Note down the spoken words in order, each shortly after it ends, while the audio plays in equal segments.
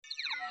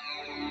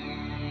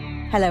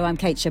Hello, I'm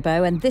Kate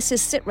Chabot, and this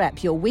is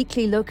SitRep, your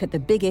weekly look at the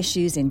big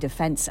issues in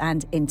defence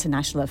and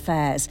international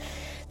affairs.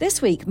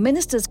 This week,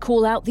 ministers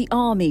call out the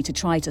army to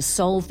try to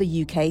solve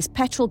the UK's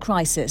petrol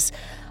crisis.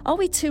 Are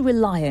we too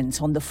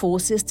reliant on the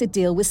forces to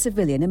deal with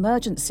civilian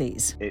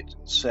emergencies? It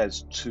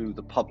says to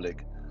the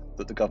public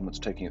that the government's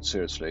taking it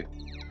seriously.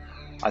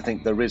 I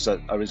think there is a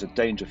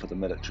danger for the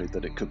military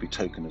that it could be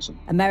tokenism.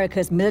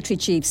 America's military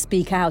chiefs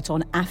speak out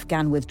on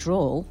Afghan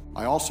withdrawal.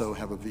 I also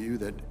have a view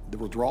that the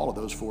withdrawal of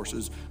those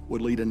forces would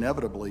lead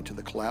inevitably to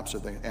the collapse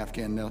of the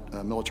Afghan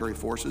military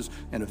forces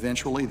and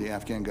eventually the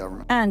Afghan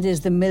government. And is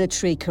the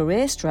military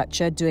career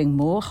structure doing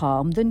more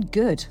harm than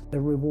good?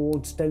 The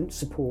rewards don't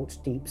support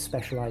deep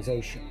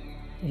specialisation.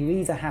 You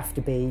either have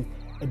to be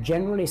a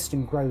generalist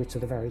and grow to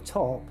the very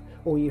top,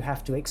 or you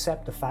have to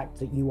accept the fact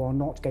that you are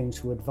not going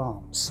to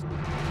advance.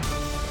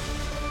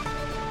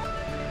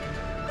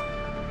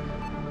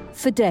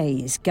 For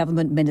days,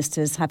 government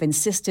ministers have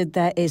insisted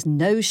there is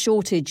no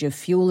shortage of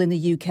fuel in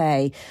the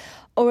UK,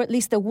 or at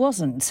least there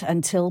wasn't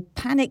until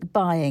panic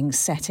buying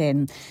set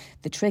in.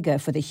 The trigger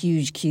for the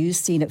huge queues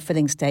seen at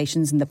filling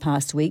stations in the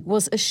past week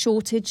was a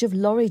shortage of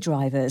lorry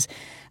drivers,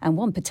 and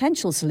one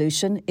potential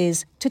solution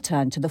is to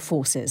turn to the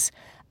forces.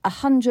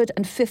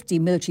 150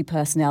 military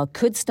personnel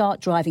could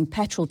start driving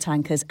petrol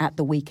tankers at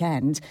the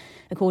weekend,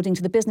 according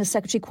to the Business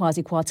Secretary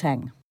Kwasi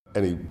Kwarteng.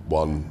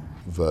 Anyone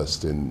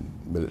versed in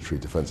military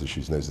defence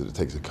issues knows that it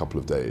takes a couple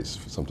of days,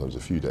 sometimes a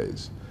few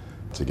days,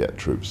 to get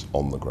troops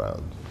on the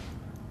ground.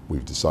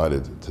 We've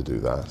decided to do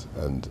that,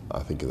 and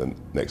I think in the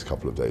next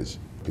couple of days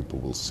people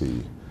will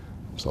see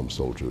some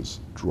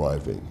soldiers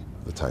driving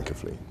the tanker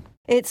fleet.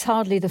 It's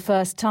hardly the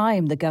first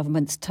time the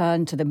government's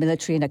turned to the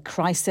military in a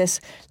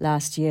crisis.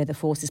 Last year, the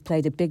forces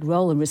played a big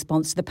role in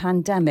response to the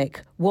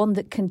pandemic, one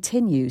that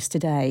continues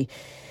today.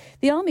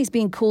 The army's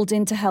been called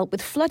in to help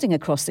with flooding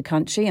across the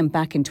country, and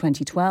back in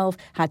 2012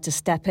 had to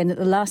step in at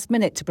the last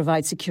minute to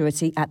provide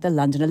security at the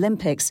London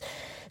Olympics.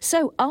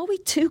 So are we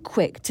too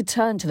quick to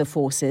turn to the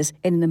forces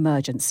in an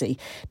emergency?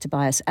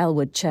 Tobias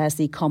Ellwood chairs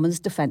the Commons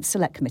Defence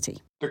Select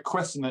Committee. The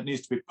question that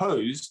needs to be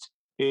posed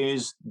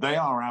is they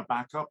are our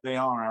backup, they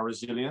are our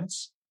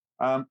resilience.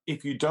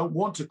 If you don't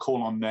want to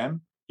call on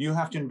them, you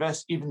have to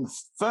invest even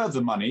further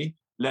money,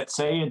 let's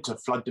say into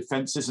flood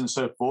defences and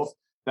so forth,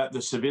 that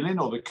the civilian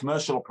or the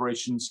commercial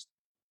operations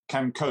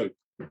can cope.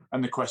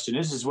 And the question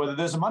is whether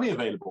there's money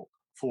available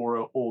for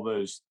all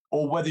those,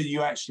 or whether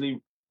you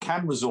actually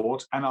can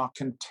resort and are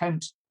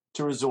content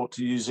to resort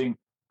to using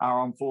our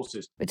armed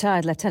forces.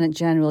 Retired Lieutenant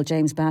General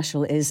James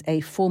Bashall is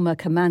a former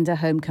Commander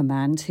Home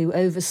Command who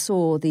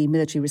oversaw the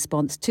military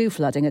response to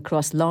flooding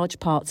across large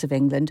parts of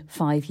England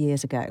 5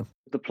 years ago.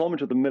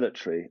 Deployment of the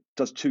military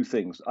does two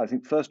things. I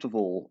think, first of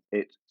all,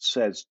 it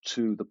says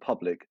to the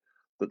public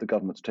that the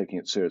government's taking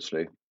it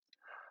seriously.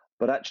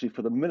 But actually,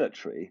 for the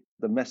military,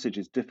 the message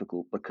is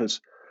difficult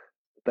because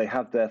they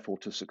have, therefore,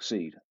 to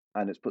succeed.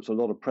 And it puts a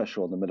lot of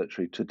pressure on the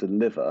military to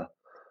deliver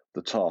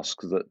the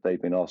tasks that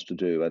they've been asked to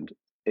do. And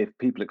if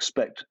people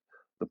expect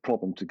the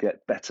problem to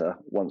get better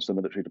once the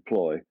military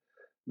deploy,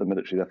 the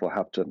military, therefore,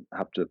 have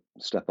to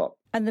step up.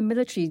 And the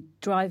military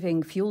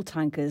driving fuel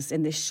tankers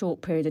in this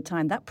short period of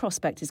time, that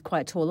prospect is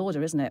quite a tall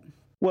order, isn't it?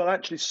 Well,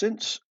 actually,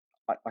 since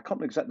I can't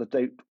remember exactly the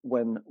date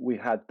when we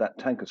had that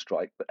tanker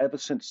strike, but ever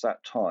since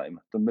that time,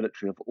 the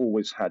military have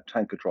always had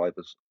tanker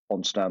drivers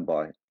on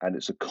standby, and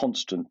it's a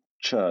constant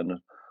churn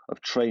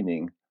of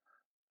training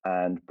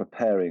and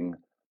preparing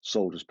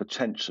soldiers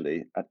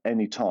potentially at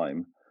any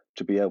time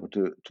to be able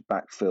to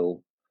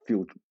backfill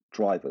fuel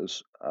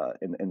drivers.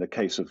 In the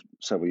case of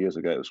several years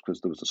ago, it was because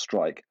there was a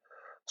strike.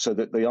 So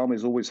that the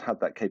Army's always had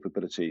that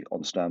capability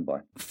on standby.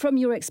 From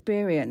your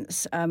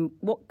experience,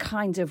 what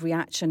kind of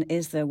reaction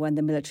is there when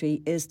the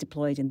military is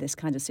deployed in this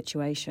kind of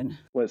situation?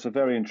 Well, it's a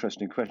very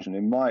interesting question.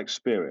 In my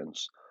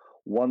experience,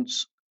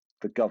 once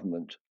the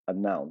government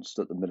announced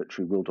that the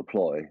military will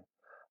deploy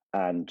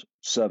and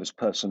service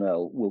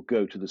personnel will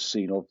go to the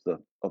scene of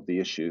the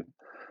issue,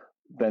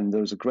 then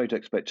there is a great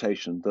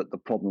expectation that the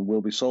problem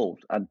will be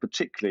solved. And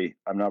particularly,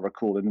 I now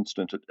recall an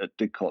incident at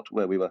Didcot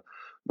where we were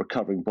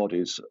recovering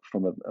bodies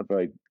from a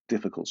very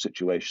difficult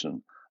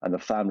situation, and the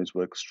families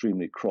were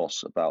extremely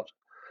cross about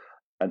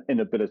an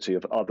inability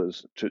of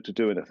others to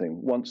do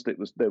anything. Once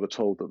they were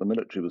told that the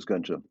military was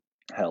going to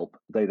help,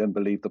 they then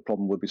believed the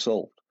problem would be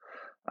solved.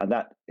 And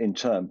that, in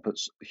turn,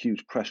 puts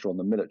huge pressure on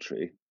the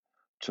military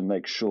to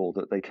make sure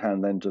that they can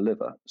then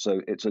deliver.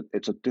 So it's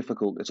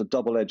a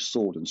double-edged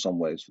sword in some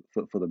ways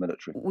for the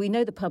military. We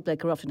know the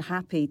public are often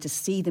happy to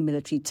see the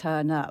military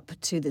turn up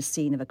to the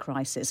scene of a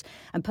crisis,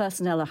 and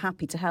personnel are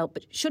happy to help.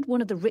 But should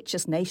one of the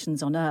richest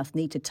nations on earth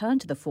need to turn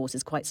to the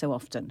forces quite so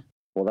often?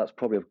 Well, that's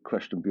probably a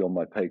question beyond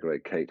my pay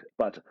grade, Kate.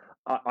 But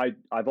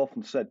I've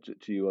often said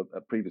to you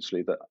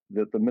previously that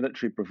the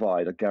military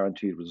provide a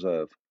guaranteed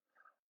reserve.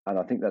 And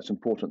I think that's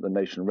important the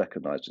nation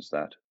recognises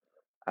that.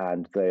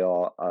 And they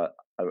are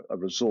a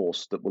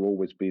resource that will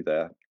always be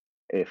there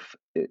if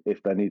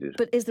they're needed.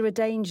 But is there a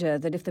danger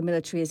that if the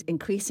military is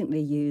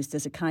increasingly used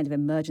as a kind of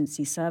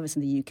emergency service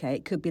in the UK,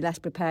 it could be less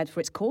prepared for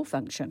its core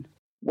function?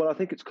 Well, I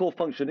think its core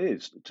function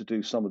is to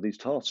do some of these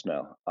tasks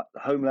now.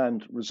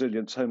 Homeland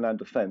resilience, homeland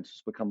defence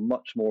has become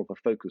much more of a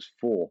focus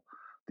for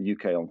the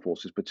UK armed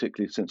forces,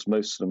 particularly since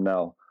most of them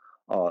now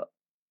are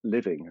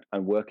living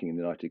and working in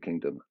the United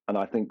Kingdom. And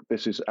I think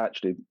this is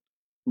actually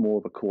more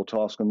of a core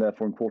task and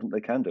therefore important they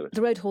can do it.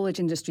 The road haulage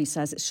industry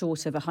says it's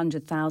short of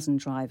 100,000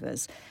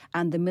 drivers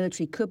and the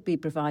military could be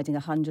providing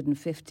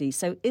 150.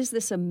 So is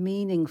this a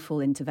meaningful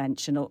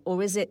intervention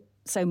or is it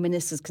so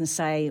ministers can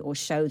say or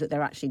show that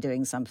they're actually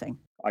doing something?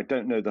 I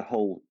don't know the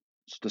whole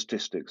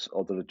statistics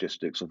of the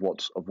logistics of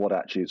what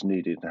actually is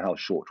needed and how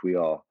short we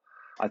are.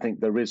 I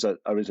think there is a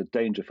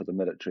danger for the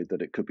military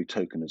that it could be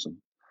tokenism.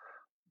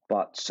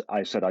 But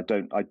I said I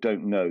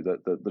don't know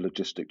the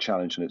logistic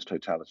challenge in its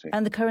totality.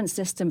 And the current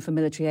system for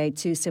military aid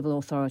to civil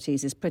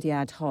authorities is pretty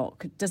ad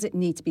hoc. Does it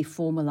need to be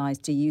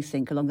formalised, do you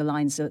think, along the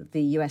lines of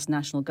the US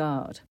National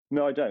Guard?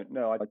 No, I don't.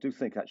 No, I do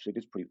think actually it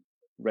is pretty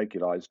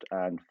regularised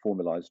and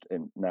formalised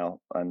now.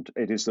 And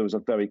there was a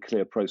very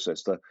clear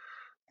process.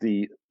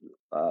 The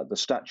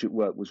statute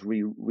work was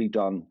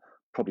redone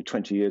probably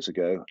 20 years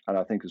ago, and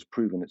I think has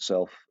proven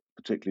itself,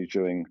 particularly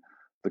during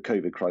the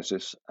COVID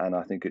crisis, and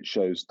I think it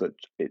shows that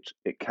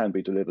it can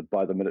be delivered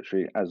by the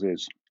military as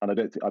is. And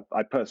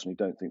I personally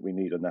don't think we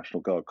need a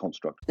National Guard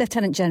construct.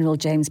 Lieutenant General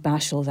James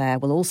Bashell there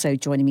will also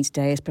joining me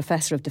today as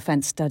Professor of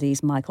Defence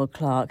Studies, Michael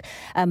Clark.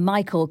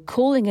 Michael,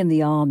 calling in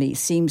the army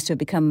seems to have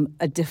become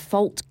a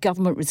default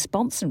government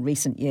response in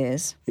recent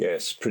years.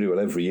 Yes, pretty well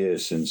every year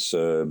since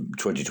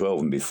 2012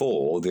 and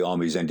before, the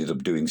army's ended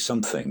up doing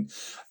something.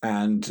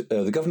 And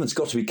the government's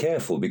got to be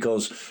careful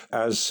because,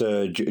 as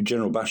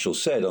General Bashell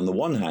said, on the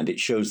one hand, it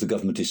shows the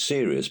government is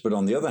serious, but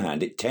on the other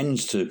hand, it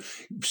tends to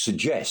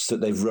suggest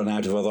that they've run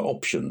out of other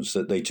options,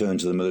 that they turn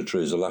to the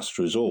military as a last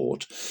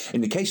resort.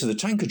 In the case of the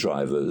tanker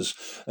drivers,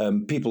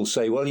 people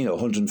say, well,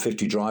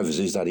 150 drivers,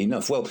 is that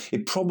enough? Well,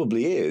 it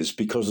probably is,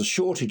 because the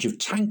shortage of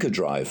tanker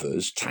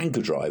drivers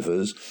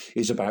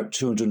is about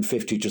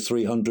 250 to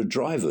 300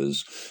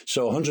 drivers.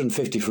 So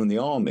 150 from the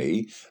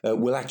army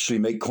will actually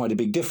make quite a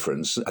big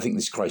difference. I think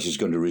this crisis is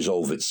going to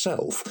resolve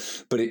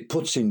itself, but it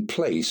puts in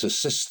place a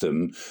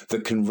system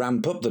that can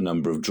ramp up the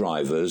number of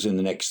drivers in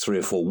the next 3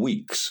 or 4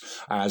 weeks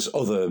as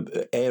other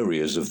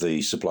areas of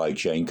the supply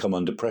chain come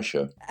under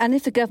pressure. And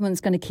if the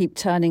government's going to keep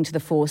turning to the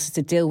forces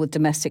to deal with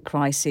domestic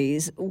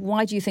crises,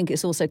 why do you think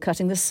it's also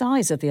cutting the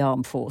size of the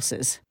armed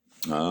forces?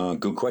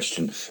 Good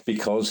question,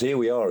 because here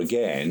we are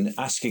again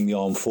asking the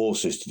armed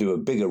forces to do a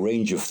bigger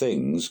range of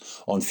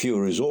things on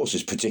fewer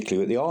resources, particularly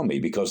with the army,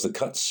 because the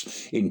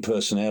cuts in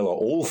personnel are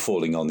all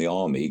falling on the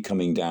army,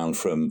 coming down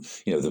from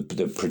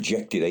the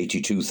projected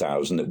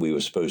 82,000 that we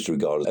were supposed to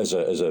regard as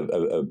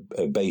a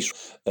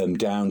base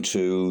down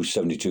to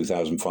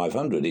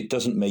 72,500. It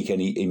doesn't make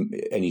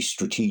any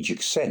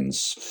strategic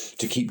sense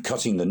to keep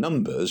cutting the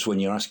numbers when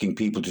you're asking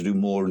people to do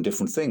more and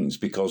different things,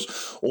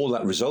 because all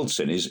that results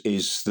in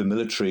is the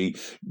military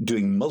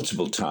doing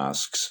multiple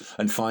tasks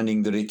and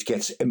finding that it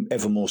gets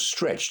ever more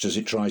stretched as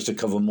it tries to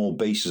cover more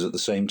bases at the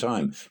same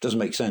time. Doesn't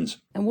make sense.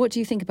 And what do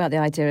you think about the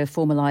idea of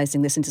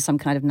formalising this into some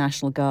kind of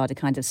National Guard, a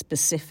kind of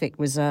specific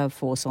reserve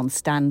force on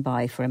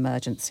standby for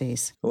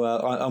emergencies?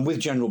 Well, I'm with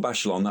General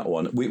Bashell on that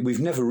one.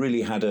 We've never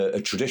really had a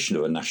tradition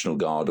of a National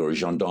Guard or a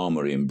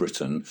gendarmerie in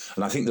Britain,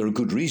 and I think there are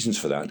good reasons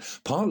for that,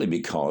 partly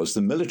because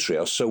the military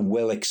are so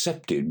well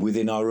accepted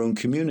within our own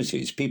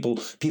communities. People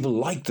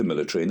like the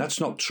military, and that's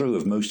not true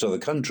of most other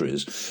countries.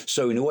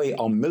 So in a way,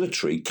 our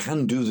military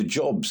can do the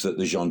jobs that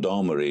the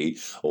gendarmerie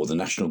or the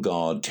National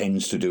Guard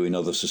tends to do in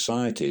other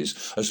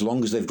societies, as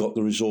long as they've got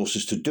the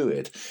resources to do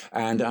it.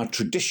 And our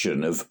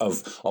tradition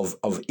of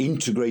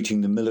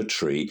integrating the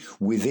military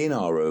within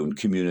our own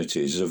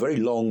communities is a very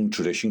long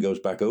tradition, goes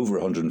back over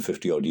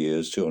 150 odd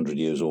years, 200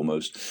 years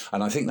almost.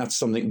 And I think that's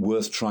something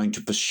worth trying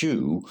to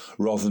pursue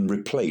rather than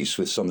replace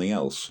with something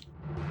else.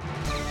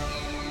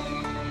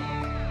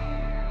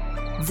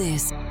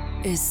 This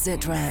is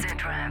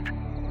SITREP.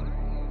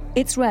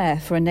 It's rare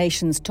for a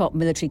nation's top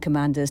military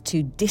commanders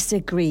to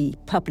disagree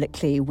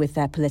publicly with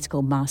their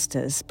political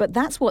masters, but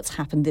that's what's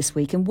happened this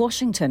week in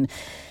Washington.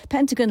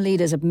 Pentagon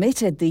leaders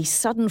admitted the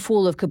sudden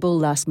fall of Kabul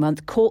last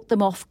month caught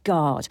them off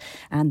guard,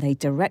 and they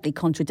directly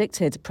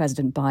contradicted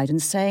President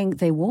Biden, saying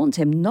they warned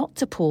him not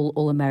to pull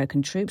all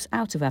American troops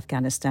out of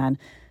Afghanistan.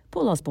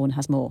 Paul Osborne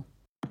has more.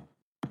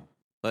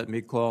 Let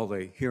me call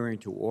the hearing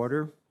to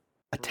order.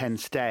 A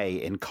tense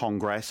day in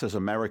Congress as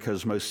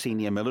America's most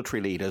senior military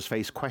leaders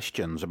face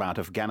questions about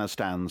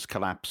Afghanistan's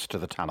collapse to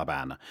the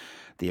Taliban.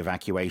 The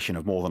evacuation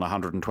of more than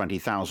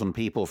 120,000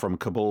 people from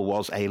Kabul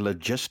was a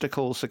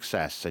logistical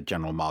success, said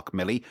General Mark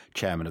Milley,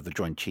 chairman of the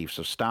Joint Chiefs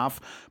of Staff,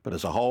 but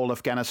as a whole,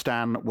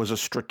 Afghanistan was a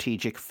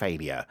strategic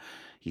failure.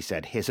 He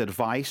said his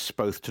advice,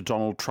 both to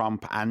Donald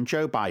Trump and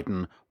Joe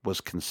Biden, was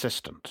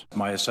consistent.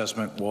 My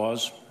assessment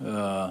was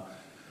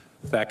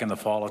back in the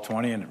fall of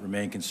 20, and it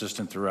remained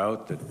consistent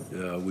throughout,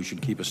 that we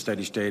should keep a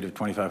steady state of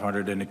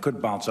 2,500, and it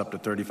could bounce up to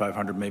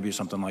 3,500, maybe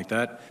something like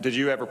that. Did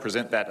you ever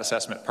present that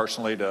assessment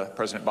personally to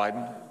President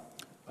Biden?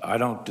 I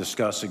don't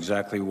discuss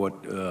exactly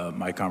what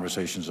my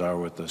conversations are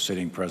with the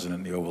sitting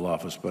president in the Oval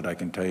Office, but I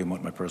can tell you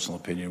what my personal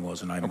opinion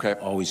was, and I'm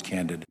always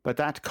candid. But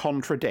that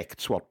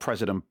contradicts what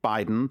President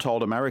Biden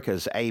told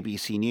America's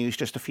ABC News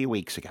just a few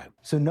weeks ago.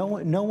 So no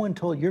one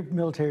told, your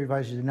military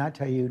advisors did not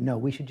tell you, no,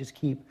 we should just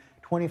keep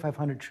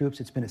 2,500 troops.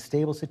 It's been a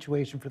stable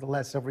situation for the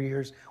last several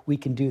years. We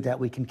can do that.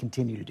 We can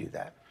continue to do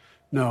that.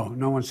 No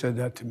one said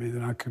that to me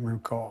that I can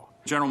recall.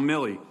 General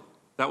Milley,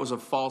 that was a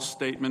false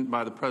statement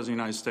by the President of the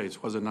United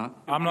States, was it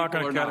not? I'm not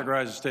going to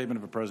categorize a statement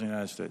of a President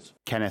of the United States.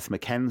 Kenneth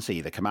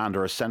McKenzie, the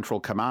commander of Central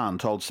Command,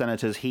 told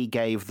senators he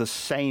gave the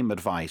same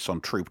advice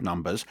on troop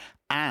numbers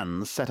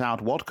and set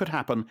out what could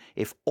happen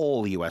if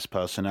all U.S.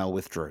 personnel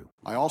withdrew.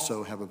 I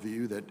also have a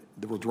view that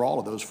the withdrawal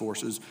of those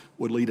forces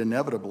would lead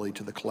inevitably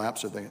to the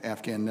collapse of the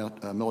Afghan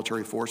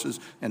military forces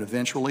and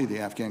eventually the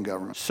Afghan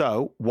government.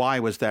 So why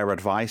was their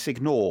advice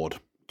ignored?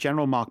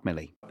 General Mark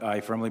Milley. I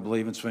firmly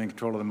believe in civilian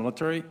control of the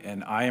military,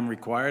 and I am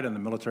required, and the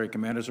military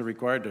commanders are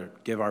required to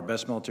give our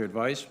best military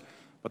advice,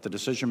 but the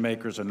decision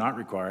makers are not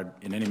required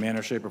in any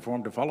manner, shape, or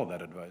form to follow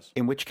that advice.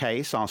 In which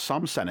case are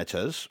some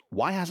senators,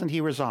 why hasn't he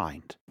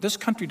resigned? This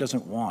country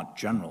doesn't want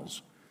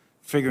generals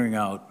figuring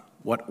out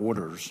what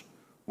orders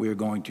we are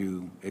going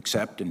to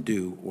accept and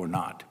do or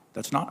not.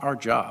 That's not our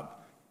job.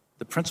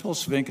 The principle of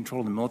civilian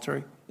control of the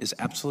military is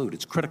absolute.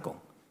 It's critical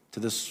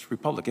to this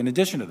republic. In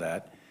addition to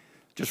that,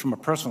 just from a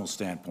personal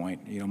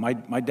standpoint,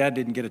 my dad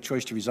didn't get a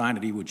choice to resign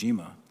at Iwo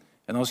Jima.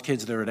 And those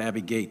kids there at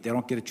Abbey Gate, they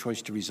don't get a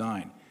choice to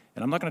resign.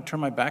 And I'm not going to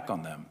turn my back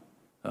on them.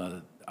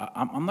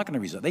 I'm not going to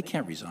resign. They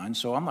can't resign,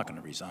 so I'm not going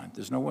to resign.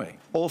 There's no way.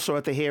 Also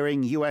at the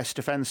hearing, U.S.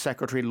 Defense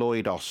Secretary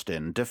Lloyd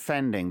Austin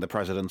defending the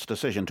president's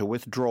decision to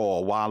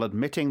withdraw while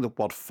admitting that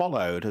what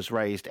followed has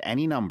raised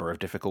any number of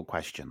difficult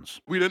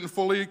questions. We didn't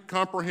fully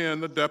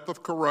comprehend the depth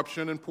of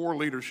corruption and poor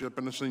leadership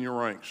in the senior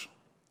ranks.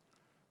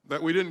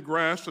 That we didn't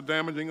grasp the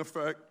damaging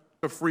effect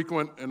of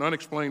frequent and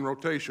unexplained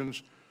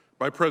rotations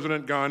by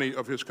President Ghani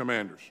of his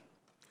commanders.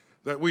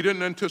 That we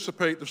didn't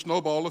anticipate the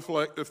snowball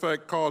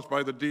effect caused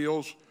by the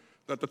deals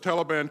that the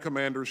Taliban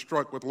commanders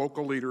struck with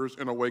local leaders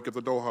in the wake of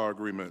the Doha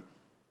Agreement.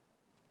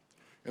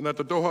 And that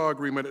the Doha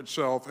Agreement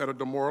itself had a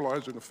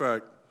demoralizing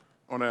effect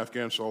on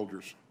Afghan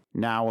soldiers.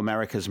 Now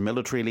America's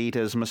military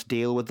leaders must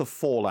deal with the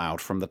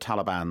fallout from the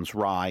Taliban's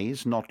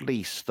rise, not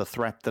least the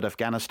threat that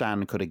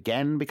Afghanistan could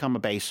again become a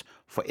base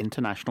for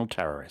international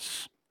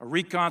terrorists. A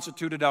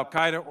reconstituted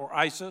al-Qaeda or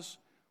ISIS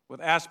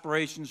with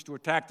aspirations to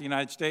attack the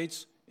United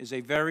States is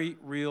a very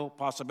real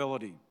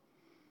possibility.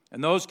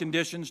 And those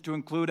conditions, to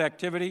include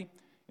activity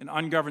in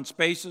ungoverned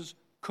spaces,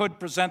 could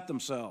present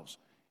themselves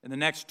in the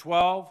next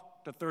 12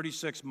 to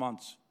 36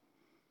 months.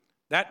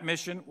 That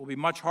mission will be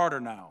much harder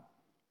now,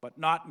 but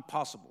not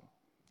impossible.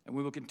 And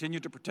we will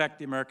continue to protect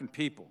the American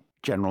people.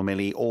 General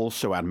Milley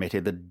also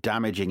admitted the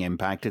damaging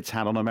impact it's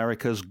had on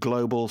America's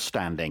global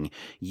standing.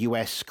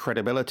 U.S.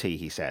 credibility,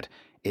 he said,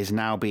 is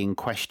now being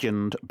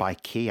questioned by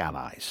key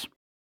allies.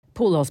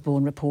 Paul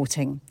Osborne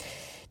reporting.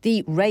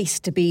 The race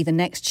to be the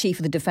next Chief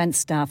of the Defence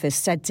Staff is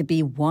said to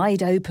be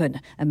wide open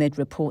amid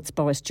reports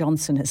Boris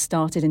Johnson has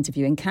started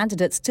interviewing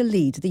candidates to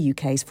lead the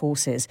UK's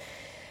forces.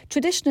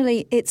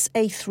 Traditionally, it's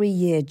a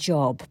 3-year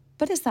job.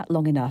 But is that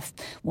long enough?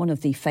 One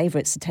of the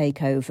favourites to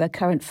take over,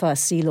 current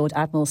First Sea Lord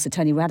Admiral Sir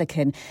Tony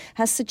Radakin,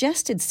 has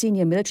suggested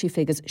senior military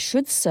figures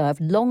should serve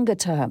longer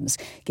terms,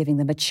 giving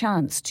them a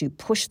chance to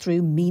push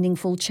through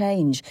meaningful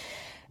change.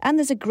 And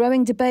there's a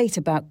growing debate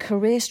about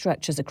career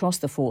structures across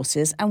the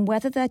forces and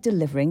whether they're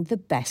delivering the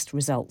best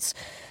results.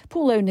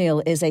 Paul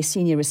O'Neill is a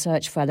senior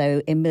research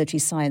fellow in military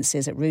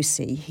sciences at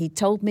RUSI. He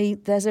told me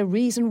there's a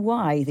reason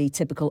why the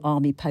typical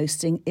army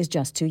posting is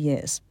just 2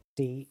 years.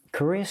 The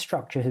career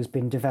structure has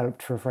been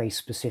developed for a very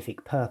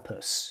specific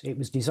purpose. It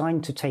was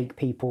designed to take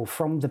people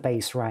from the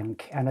base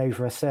rank and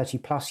over a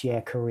 30-plus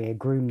year career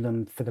groom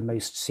them for the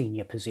most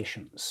senior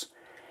positions.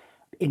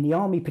 In the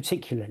army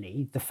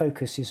particularly, the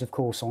focus is of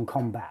course on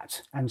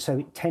combat, and so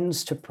it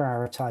tends to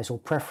prioritise or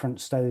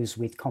preference those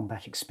with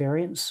combat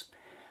experience,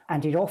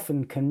 and it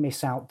often can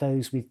miss out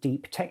those with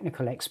deep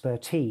technical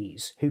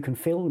expertise who can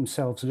feel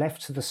themselves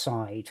left to the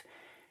side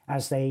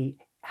as they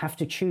have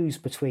to choose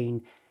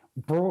between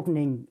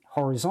broadening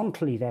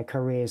horizontally their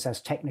careers as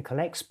technical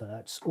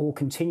experts or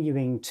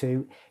continuing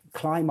to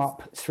climb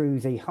up through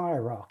the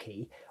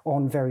hierarchy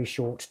on very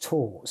short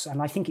tours.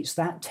 And I think it's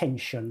that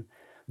tension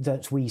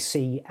that we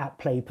see at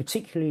play,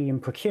 particularly in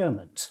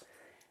procurement,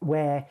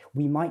 where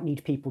we might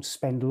need people to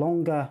spend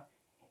longer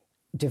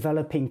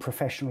developing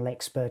professional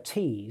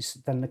expertise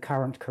than the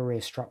current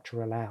career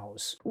structure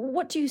allows.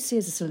 What do you see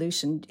as a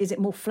solution? Is it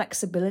more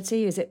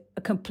flexibility? Is it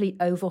a complete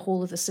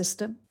overhaul of the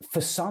system?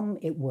 For some,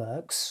 it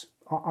works.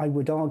 I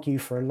would argue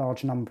for a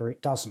large number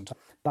it doesn't.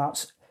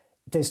 But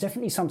there's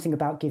definitely something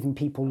about giving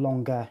people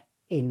longer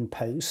in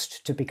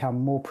post to become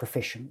more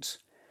proficient.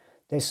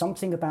 There's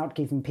something about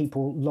giving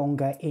people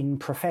longer in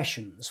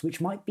professions,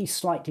 which might be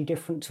slightly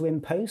different to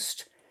in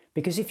post,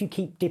 because if you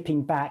keep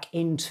dipping back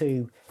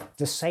into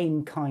the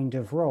same kind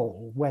of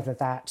role, whether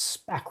that's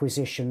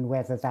acquisition,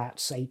 whether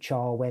that's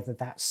HR, whether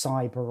that's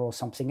cyber or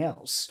something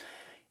else,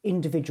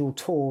 individual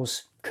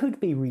tours could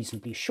be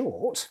reasonably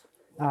short.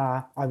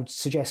 I would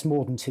suggest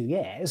more than 2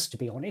 years, to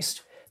be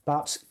honest,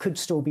 but could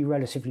still be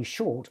relatively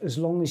short as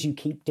long as you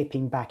keep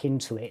dipping back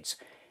into it.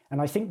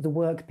 And I think the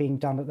work being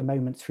done at the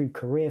moment through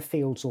career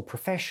fields or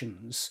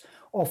professions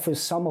offers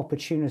some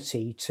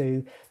opportunity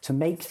to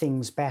make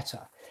things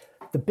better.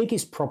 The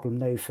biggest problem,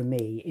 though, for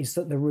me, is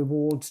that the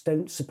rewards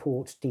don't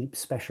support deep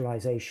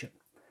specialisation.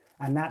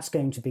 And that's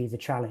going to be the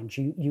challenge.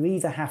 You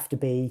either have to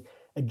be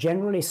a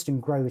generalist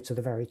and grow to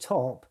the very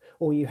top,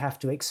 or you have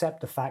to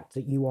accept the fact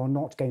that you are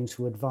not going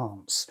to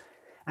advance.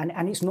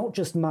 And it's not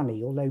just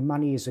money, although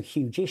money is a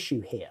huge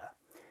issue here.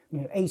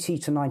 80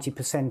 to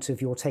 90%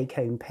 of your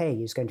take-home pay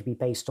is going to be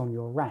based on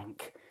your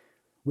rank,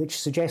 which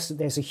suggests that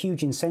there's a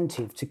huge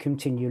incentive to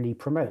continually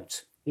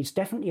promote. It's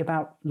definitely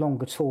about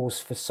longer tours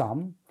for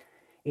some.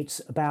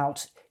 It's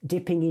about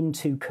dipping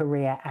into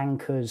career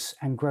anchors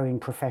and growing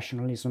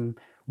professionalism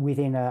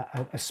within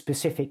a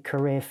specific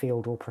career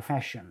field or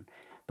profession.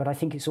 But I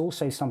think it's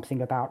also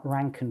something about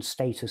rank and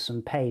status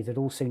and pay that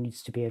also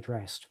needs to be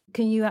addressed.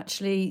 Can you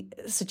actually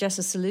suggest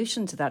a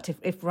solution to that?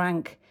 If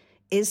rank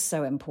is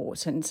so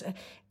important,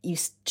 you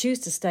choose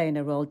to stay in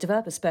a role,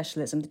 develop a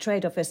specialism, the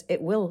trade-off is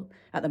it will,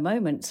 at the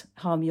moment,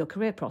 harm your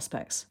career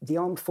prospects. The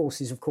armed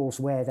forces, of course,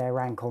 wear their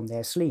rank on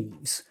their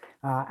sleeves,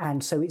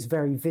 and so it's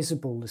very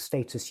visible the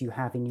status you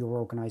have in your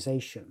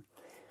organisation.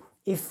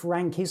 If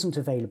rank isn't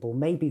available,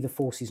 maybe the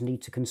forces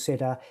need to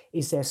consider,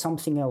 is there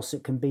something else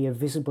that can be a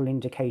visible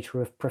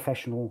indicator of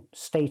professional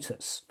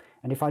status?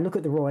 And if I look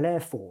at the Royal Air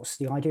Force,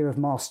 the idea of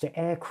master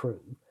aircrew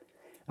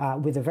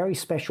with a very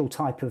special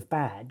type of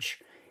badge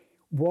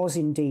was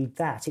indeed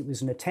that. It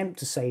was an attempt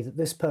to say that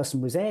this person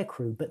was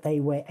aircrew, but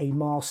they were a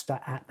master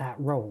at that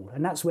role.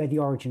 And that's where the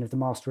origin of the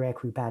master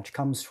aircrew badge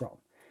comes from,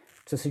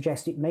 to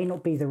suggest it may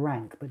not be the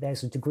rank, but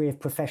there's a degree of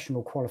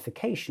professional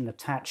qualification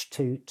attached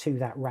to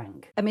that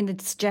rank. I mean,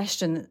 the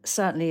suggestion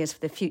certainly is for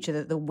the future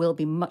that there will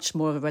be much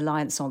more of a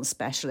reliance on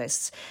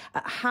specialists.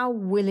 How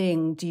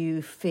willing do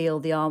you feel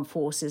the armed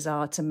forces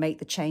are to make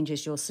the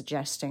changes you're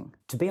suggesting?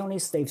 To be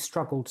honest, they've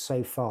struggled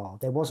so far.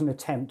 There was an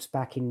attempt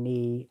back in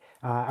the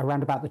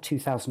around about the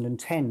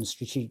 2010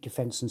 Strategic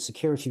Defence and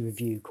Security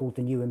Review called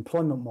the New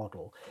Employment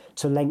Model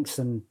to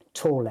lengthen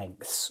tour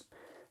lengths.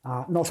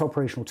 Not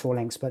operational tour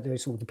lengths, but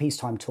there's all the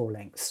peacetime tour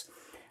lengths.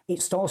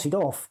 It started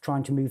off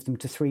trying to move them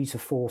to 3 to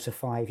 4 to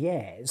 5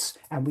 years,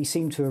 and we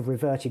seem to have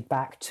reverted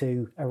back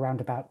to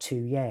around about 2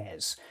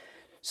 years.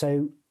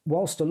 So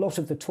whilst a lot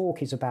of the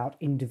talk is about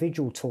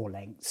individual tour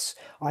lengths,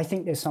 I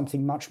think there's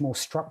something much more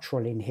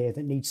structural in here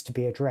that needs to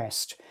be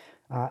addressed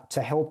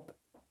to help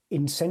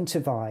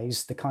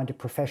incentivise the kind of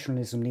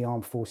professionalism the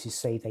armed forces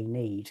say they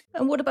need.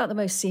 And what about the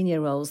most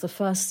senior roles? The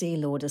First Sea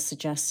Lord has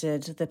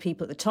suggested the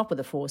people at the top of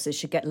the forces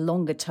should get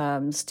longer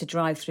terms to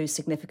drive through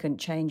significant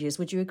changes.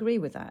 Would you agree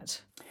with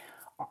that?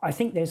 I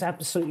think there's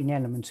absolutely an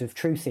element of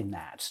truth in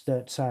that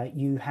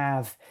you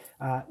have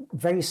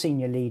very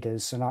senior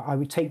leaders, and I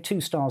would take 2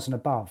 stars and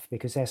above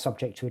because they're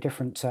subject to a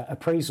different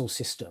appraisal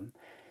system.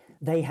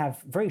 They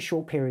have very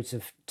short periods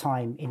of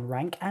time in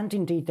rank, and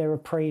indeed they're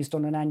appraised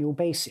on an annual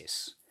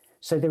basis.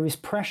 So there is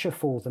pressure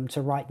for them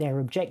to write their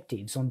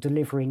objectives on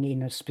delivering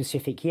in a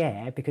specific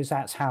year because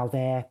that's how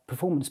their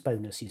performance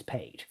bonus is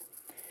paid.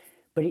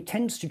 But it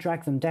tends to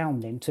drag them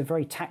down then to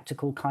very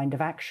tactical kind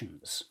of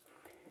actions.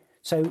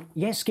 So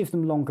yes, give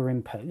them longer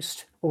in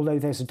post, although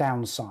there's a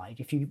downside.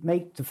 If you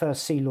make the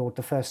First Sea Lord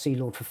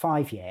for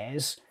 5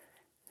 years,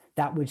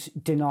 that would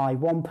deny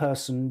one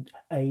person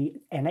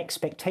an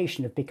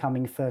expectation of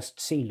becoming First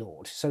Sea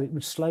Lord. So it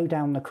would slow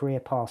down the career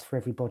path for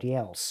everybody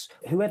else.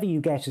 Whoever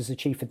you get as the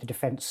Chief of the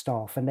Defence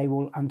Staff, and they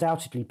will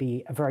undoubtedly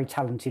be a very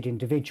talented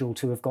individual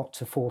to have got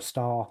to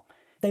 4-star,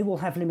 they will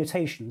have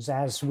limitations,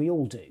 as we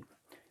all do.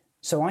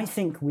 So I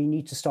think we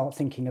need to start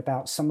thinking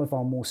about some of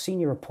our more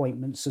senior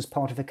appointments as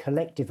part of a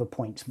collective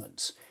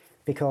appointment,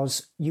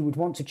 because you would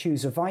want to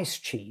choose a Vice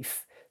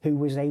Chief who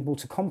was able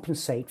to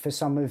compensate for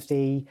some of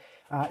the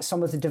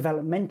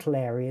developmental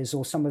areas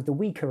or some of the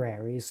weaker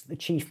areas that the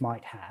chief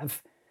might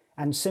have.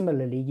 And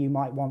similarly, you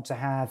might want to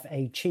have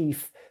a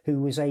chief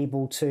who was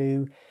able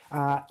to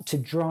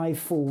drive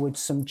forward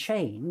some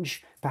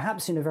change,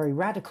 perhaps in a very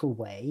radical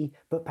way,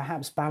 but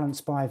perhaps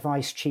balanced by a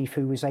vice chief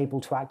who was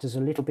able to act as a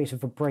little bit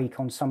of a brake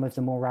on some of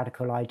the more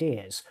radical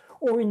ideas.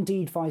 Or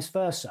indeed vice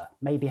versa,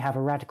 maybe have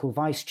a radical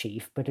vice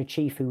chief, but a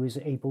chief who was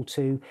able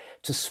to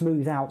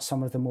smooth out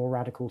some of the more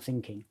radical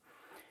thinking.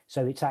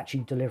 So it's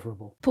actually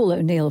deliverable. Paul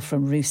O'Neill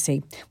from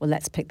RUSI. Well,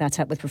 let's pick that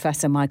up with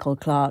Professor Michael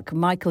Clarke.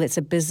 Michael, it's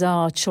a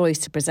bizarre choice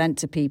to present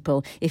to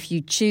people. If you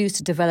choose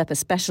to develop a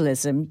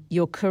specialism,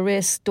 your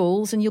career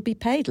stalls and you'll be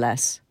paid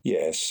less.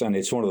 Yes, and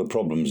it's one of the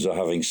problems of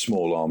having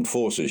small armed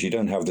forces. You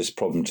don't have this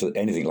problem to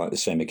anything like the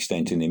same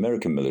extent in the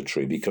American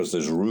military because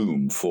there's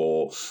room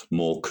for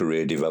more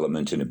career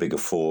development in a bigger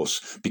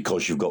force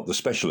because you've got the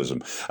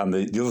specialism. And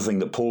the other thing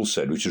that Paul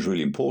said, which is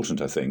really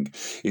important, I think,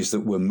 is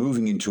that we're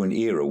moving into an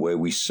era where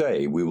we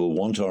say we will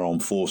want our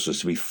armed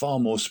forces to be far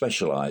more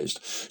specialized.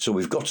 So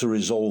we've got to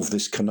resolve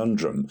this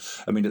conundrum.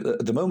 I mean,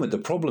 at the moment, the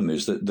problem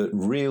is that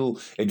real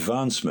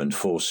advancement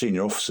for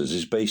senior officers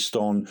is based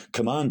on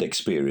command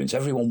experience.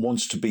 Everyone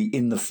wants to be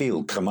in the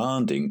field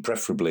commanding,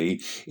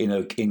 preferably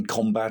in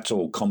combat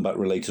or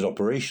combat-related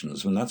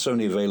operations. And that's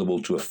only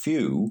available to a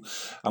few.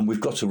 And we've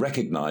got to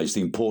recognize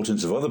the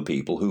importance of other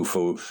people who,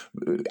 for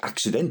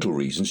accidental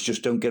reasons,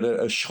 just don't get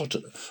a shot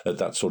at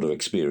that sort of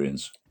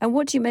experience. And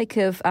what do you make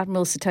of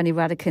Admiral Sir Tony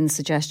Radakin's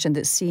suggestion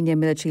that senior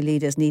military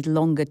leaders need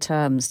longer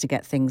terms to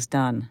get things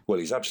done? Well,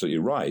 he's absolutely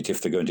right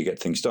if they're going to get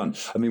things done.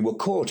 I mean, we're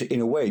caught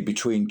in a way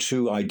between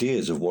two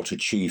ideas of what a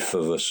chief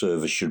of a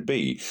service should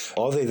be.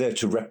 Are they there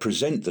to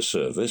represent the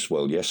service?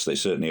 Well, yes, they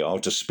certainly are,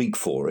 to speak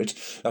for it.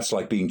 That's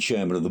like being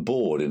chairman of the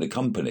board in a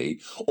company.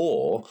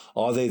 Or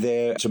are they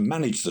there to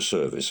manage the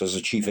service as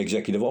a chief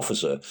executive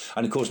officer?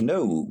 And of course,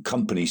 no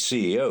company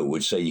CEO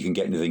would say you can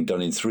get anything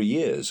done in 3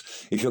 years.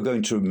 If you're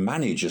going to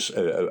manage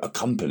a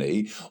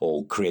company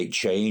or create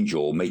change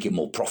or make it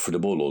more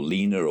profitable or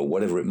leaner or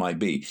whatever it might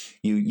be,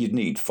 you'd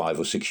need 5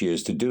 or 6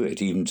 years to do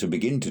it, even to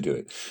begin to do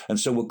it. And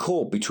so we're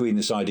caught between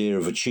this idea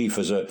of a chief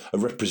as a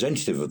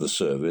representative of the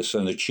service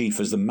and a chief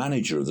as the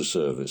manager of the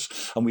service.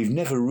 And we've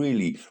never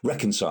really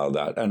reconciled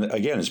that. And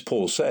again, as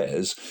Paul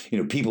says,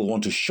 people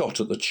want a shot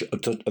at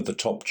the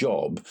top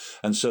job.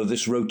 And so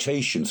this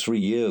rotation 3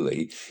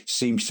 yearly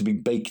seems to be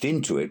baked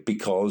into it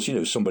because,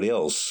 somebody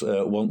else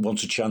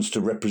wants a chance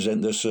to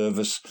represent their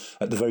service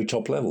at the very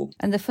top level.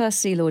 And the First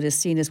Sea Lord is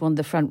seen as one of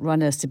the front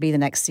runners to be the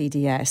next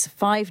CDS.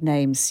 5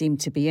 names seem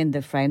to be in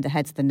the frame: the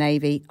heads of the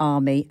Navy,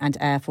 Army and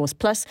Air Force,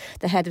 plus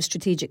the head of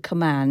Strategic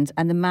Command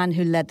and the man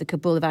who led the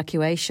Kabul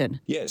evacuation.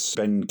 Yes,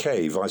 Ben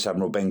Kay, Vice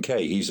Admiral Ben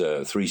Kay. He's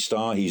a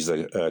 3-star. He's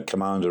the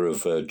commander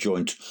of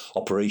joint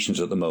operations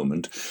at the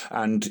moment.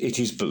 And it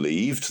is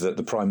believed that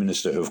the Prime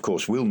Minister, who of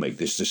course will make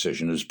this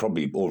decision, has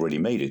probably already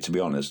made it, to be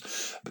honest,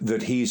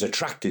 that he's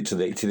attracted to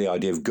the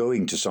idea of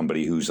going to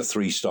somebody who's a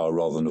 3-star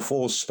rather than a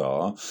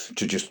 4-star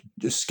to just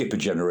skip a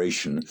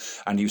generation.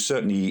 And he was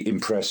certainly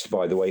impressed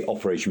by the way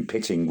Operation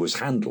Pitting was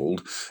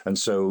handled. And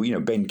so,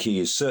 Ben Key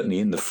is certainly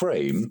in the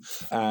frame.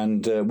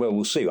 And,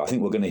 we'll see. I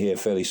think we're going to hear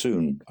fairly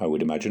soon, I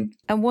would imagine.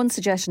 And one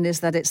suggestion is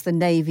that it's the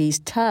Navy's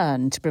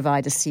turn to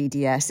provide a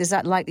CDS. Is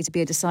that likely to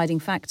be a deciding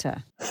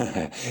factor?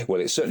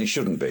 Well, it certainly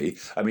shouldn't be.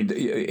 I mean,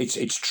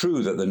 it's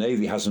true that the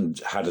Navy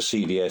hasn't had a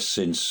CDS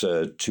since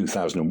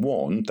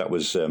 2001. That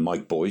was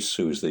Mike Boyce,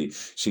 who was the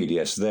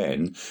CDS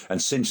then.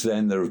 And since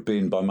then, there have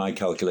been, by my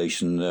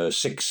calculation,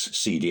 6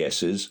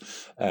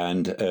 CDSs,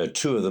 and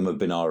 2 of them have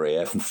been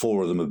RAF and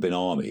 4 of them have been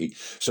Army.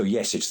 So,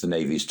 yes, it's the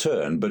Navy's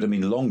turn. But, I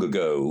mean, long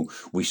ago,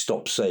 we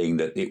stopped saying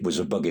that it was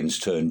a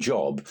Buggins' turn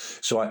job.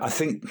 So I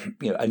think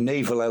a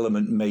naval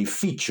element may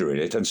feature in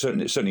it. And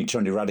certainly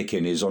Tony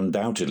Radakin is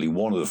undoubtedly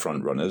one of the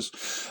front runners,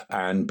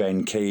 and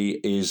Ben Kay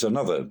is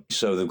another.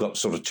 So they've got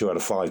sort of 2 out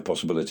of 5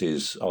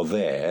 possibilities are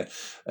there.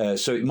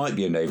 So it might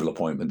be a naval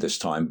appointment this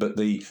time, but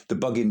the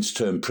Buggins'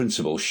 turn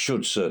principle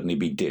should certainly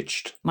be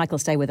ditched. Michael,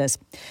 stay with us.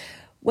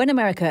 When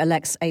America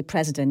elects a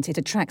president, it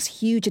attracts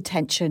huge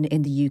attention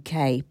in the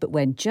UK. But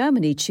when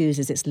Germany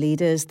chooses its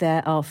leaders,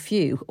 there are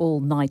few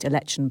all-night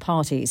election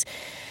parties.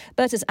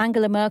 But as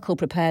Angela Merkel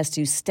prepares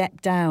to step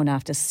down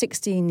after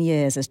 16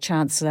 years as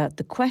Chancellor,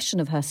 the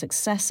question of her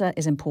successor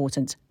is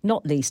important,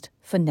 not least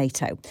for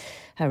NATO.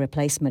 Her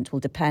replacement will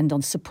depend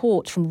on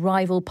support from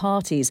rival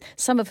parties,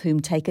 some of whom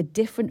take a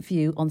different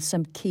view on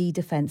some key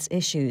defence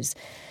issues.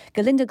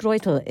 Galinda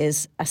Greutel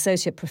is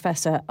Associate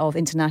Professor of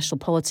International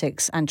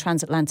Politics and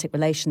Transatlantic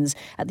Relations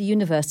at the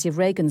University of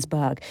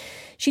Regensburg.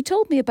 She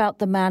told me about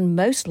the man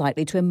most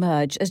likely to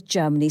emerge as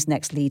Germany's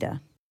next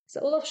leader. So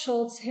Olaf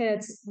Scholz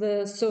heads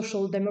the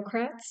Social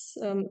Democrats.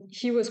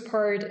 He was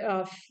part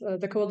of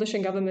the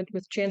coalition government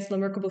with Chancellor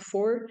Merkel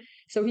before,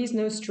 so he's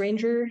no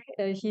stranger.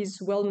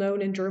 He's well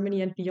known in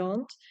Germany and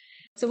beyond.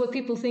 So what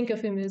people think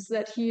of him is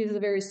that he is a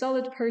very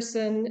solid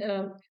person,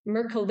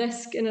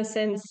 Merkel-esque in a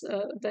sense,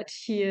 that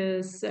he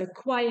is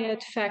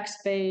quiet,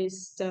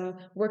 facts-based,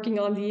 working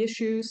on the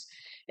issues,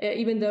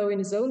 even though in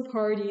his own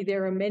party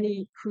there are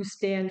many who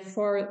stand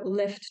far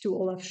left to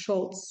Olaf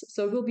Scholz.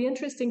 So it will be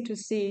interesting to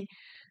see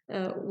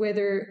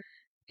whether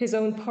his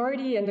own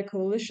party and the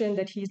coalition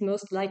that he's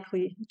most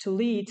likely to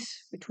lead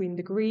between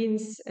the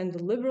Greens and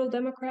the Liberal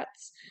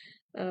Democrats,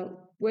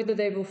 whether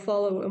they will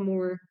follow a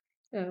more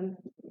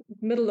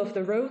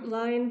middle-of-the-road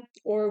line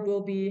or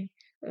will be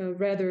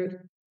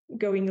rather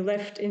going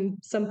left in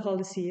some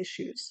policy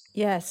issues.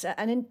 Yes,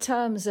 and in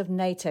terms of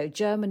NATO,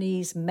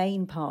 Germany's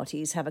main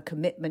parties have a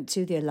commitment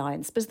to the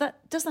alliance. But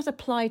does that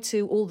apply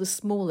to all the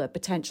smaller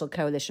potential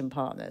coalition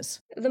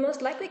partners? The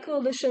most likely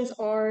coalitions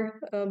are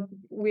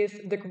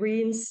with the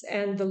Greens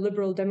and the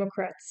Liberal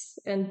Democrats,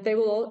 and they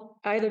will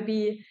either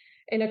be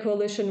in a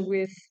coalition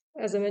with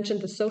as I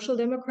mentioned, the Social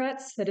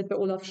Democrats, headed by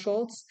Olaf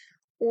Scholz,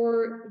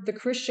 or the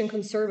Christian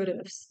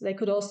conservatives. They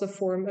could also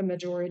form a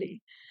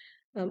majority.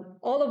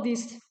 All of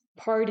these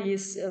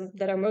parties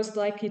that are most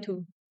likely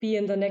to be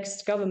in the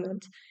next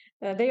government,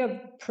 they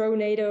are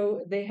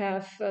pro-NATO. They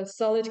have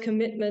solid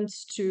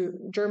commitments to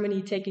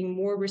Germany taking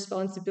more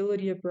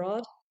responsibility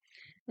abroad.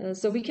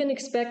 So we can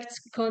expect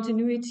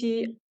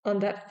continuity on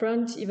that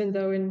front, even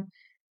though in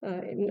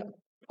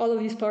all of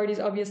these parties,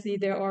 obviously,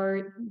 there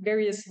are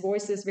various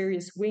voices,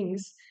 various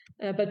wings.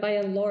 But by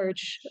and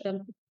large,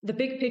 the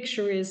big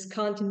picture is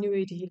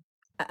continuity.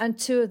 And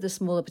two of the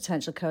smaller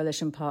potential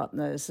coalition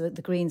partners,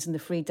 the Greens and the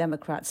Free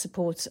Democrats,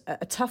 support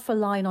a tougher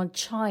line on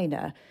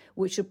China,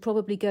 which would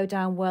probably go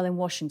down well in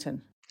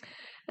Washington.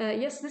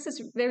 Yes, this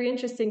is very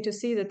interesting to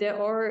see that there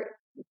are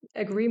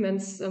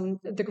agreements.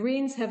 The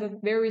Greens have a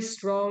very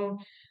strong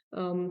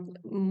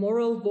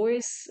moral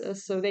voice,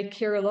 so they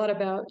care a lot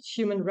about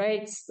human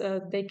rights,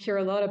 they care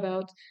a lot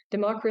about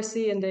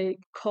democracy, and they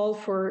call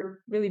for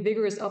really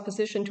vigorous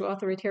opposition to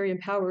authoritarian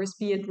powers,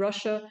 be it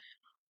Russia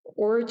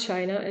or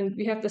China. And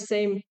we have the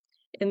same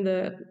in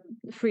the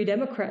Free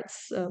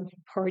Democrats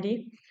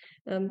party.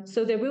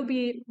 So there will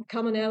be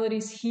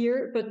commonalities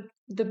here, but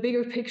the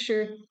bigger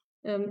picture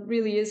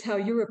really is how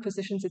Europe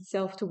positions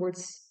itself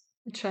towards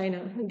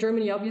China.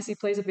 Germany obviously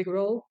plays a big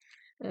role,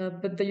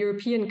 but the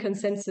European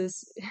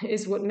consensus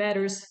is what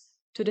matters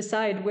to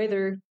decide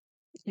whether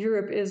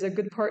Europe is a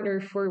good partner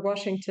for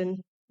Washington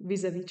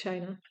vis-a-vis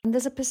China. And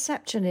there's a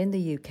perception in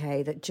the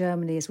UK that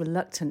Germany is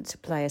reluctant to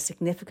play a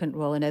significant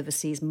role in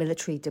overseas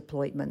military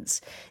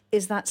deployments.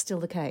 Is that still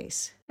the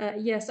case?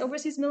 Yes,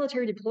 overseas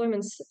military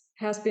deployments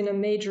has been a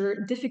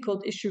major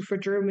difficult issue for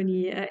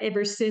Germany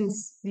ever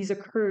since these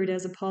occurred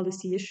as a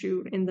policy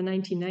issue in the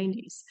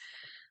 1990s.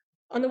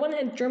 On the one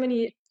hand,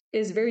 Germany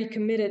is very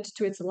committed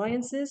to its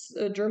alliances.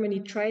 Germany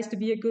tries to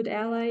be a good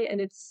ally, and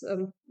it's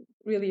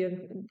really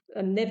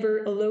a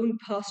never alone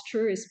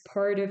posture is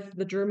part of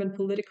the German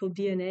political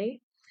DNA.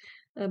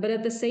 But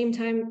at the same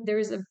time, there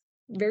is a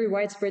very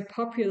widespread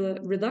popular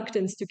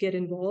reluctance to get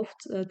involved.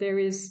 There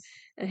is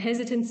a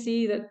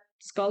hesitancy that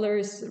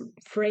scholars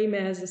frame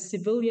as a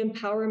civilian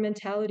power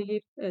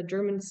mentality.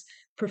 Germans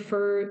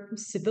prefer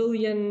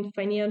civilian,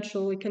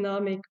 financial,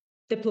 economic,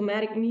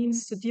 diplomatic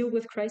means to deal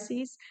with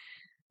crises.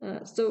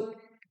 So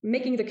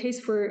making the case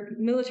for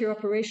military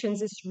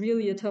operations is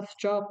really a tough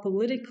job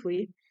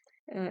politically.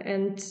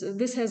 And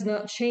this has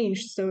not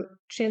changed. So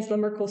Chancellor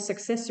Merkel's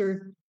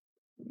successor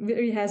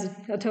really has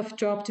a tough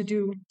job to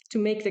do to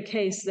make the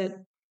case that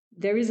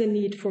there is a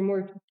need for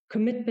more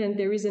commitment,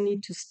 there is a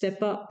need to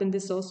step up, and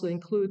this also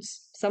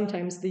includes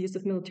sometimes the use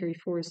of military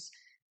force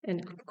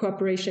and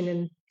cooperation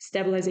in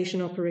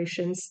stabilization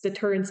operations,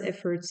 deterrence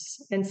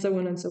efforts, and so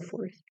on and so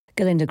forth.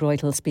 Galinda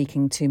Greutel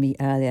speaking to me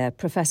earlier.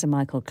 Professor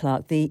Michael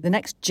Clark, the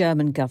next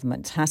German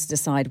government has to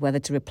decide whether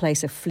to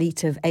replace a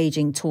fleet of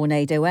ageing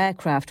Tornado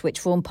aircraft, which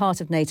form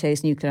part of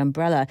NATO's nuclear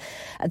umbrella.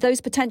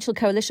 Those potential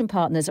coalition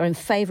partners are in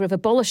favour of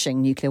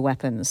abolishing nuclear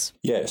weapons.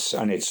 Yes,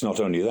 and it's not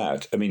only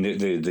that. I mean,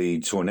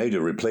 the Tornado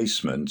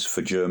replacement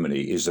for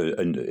Germany is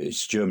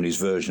it's Germany's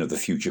version of the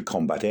future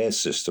combat air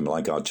system,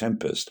 like our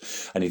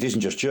Tempest. And it isn't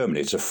just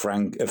Germany, it's a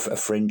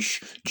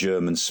French,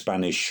 German,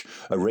 Spanish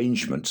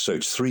arrangement. So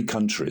it's three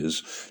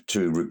countries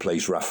to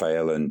replace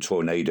Rafale and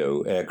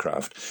Tornado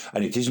aircraft.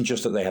 And it isn't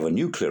just that they have a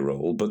nuclear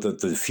role, but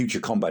that the future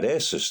combat air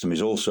system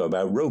is also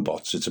about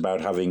robots. It's about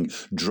having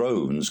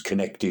drones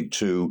connected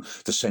to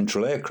the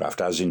central aircraft,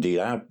 as indeed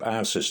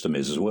our system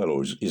is as well,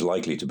 or is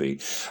likely to be.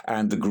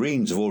 And the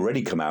Greens have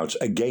already come out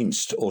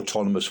against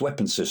autonomous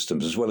weapon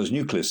systems as well as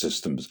nuclear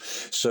systems.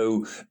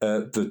 So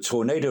the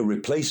Tornado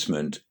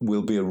replacement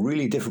will be a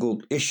really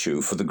difficult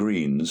issue for the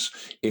Greens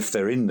if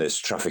they're in this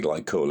traffic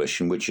light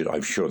coalition, which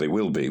I'm sure they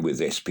will be with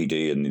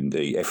SPD and in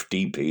the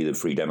FDP, the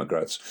Free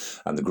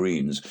Democrats and the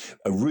Greens,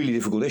 a really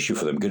difficult issue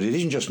for them because it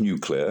isn't just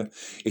nuclear,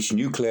 it's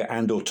nuclear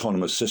and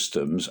autonomous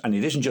systems, and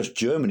it isn't just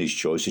Germany's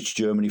choice, it's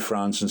Germany,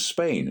 France and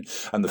Spain.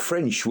 And the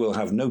French will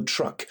have no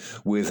truck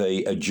with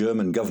a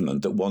German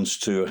government that wants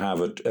to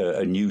have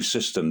a new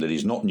system that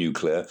is not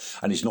nuclear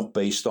and is not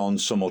based on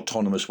some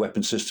autonomous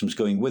weapon systems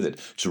going with it.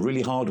 It's a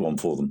really hard one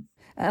for them.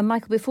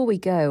 Michael, before we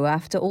go,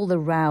 after all the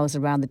rows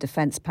around the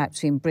defence pact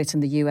between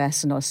Britain, the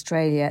US and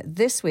Australia,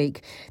 this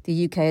week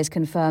the UK has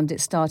confirmed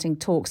it's starting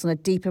talks on a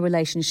deeper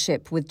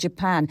relationship with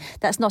Japan.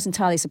 That's not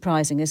entirely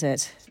surprising, is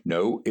it?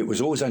 No, it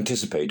was always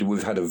anticipated.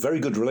 We've had a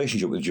very good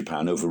relationship with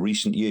Japan over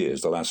recent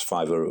years, the last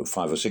 5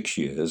 or 6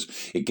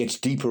 years. It gets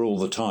deeper all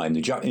the time.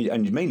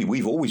 And mainly,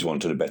 we've always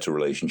wanted a better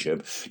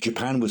relationship.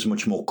 Japan was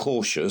much more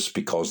cautious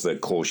because they're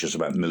cautious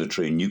about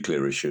military and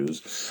nuclear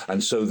issues.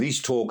 And so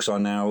these talks are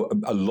now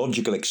a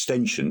logical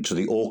extension extension to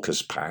the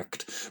AUKUS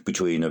pact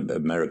between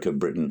America,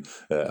 Britain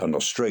and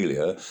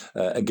Australia.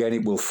 Again,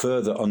 it will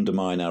further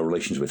undermine our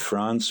relations with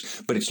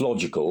France, but it's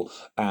logical,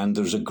 and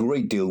there's a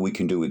great deal we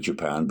can do with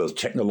Japan, both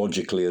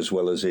technologically as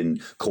well as in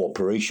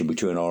cooperation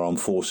between our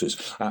armed forces.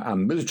 Our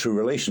military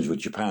relations with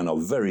Japan are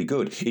very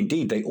good.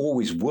 Indeed, they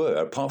always were.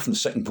 Apart from the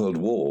Second World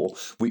War,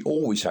 we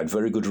always had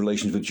very good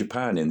relations with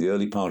Japan in the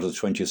early part of the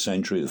 20th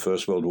century, the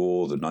First World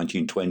War, the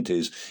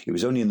 1920s. It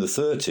was only in the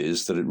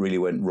 30s that it really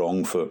went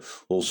wrong for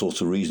all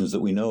sorts of reasons that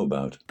we know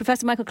about.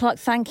 Professor Michael Clarke,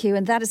 thank you.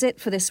 And that is it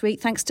for this week.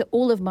 Thanks to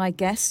all of my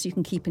guests. You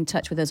can keep in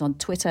touch with us on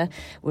Twitter.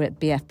 We're at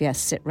BFBS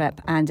SitRep,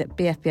 and at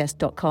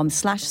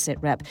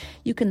bfbs.com/sitrep.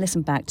 You can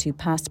listen back to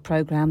past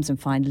programmes and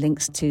find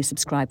links to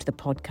subscribe to the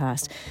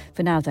podcast.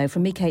 For now, though,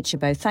 from me, Kate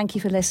Chabot, thank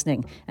you for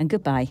listening and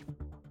goodbye.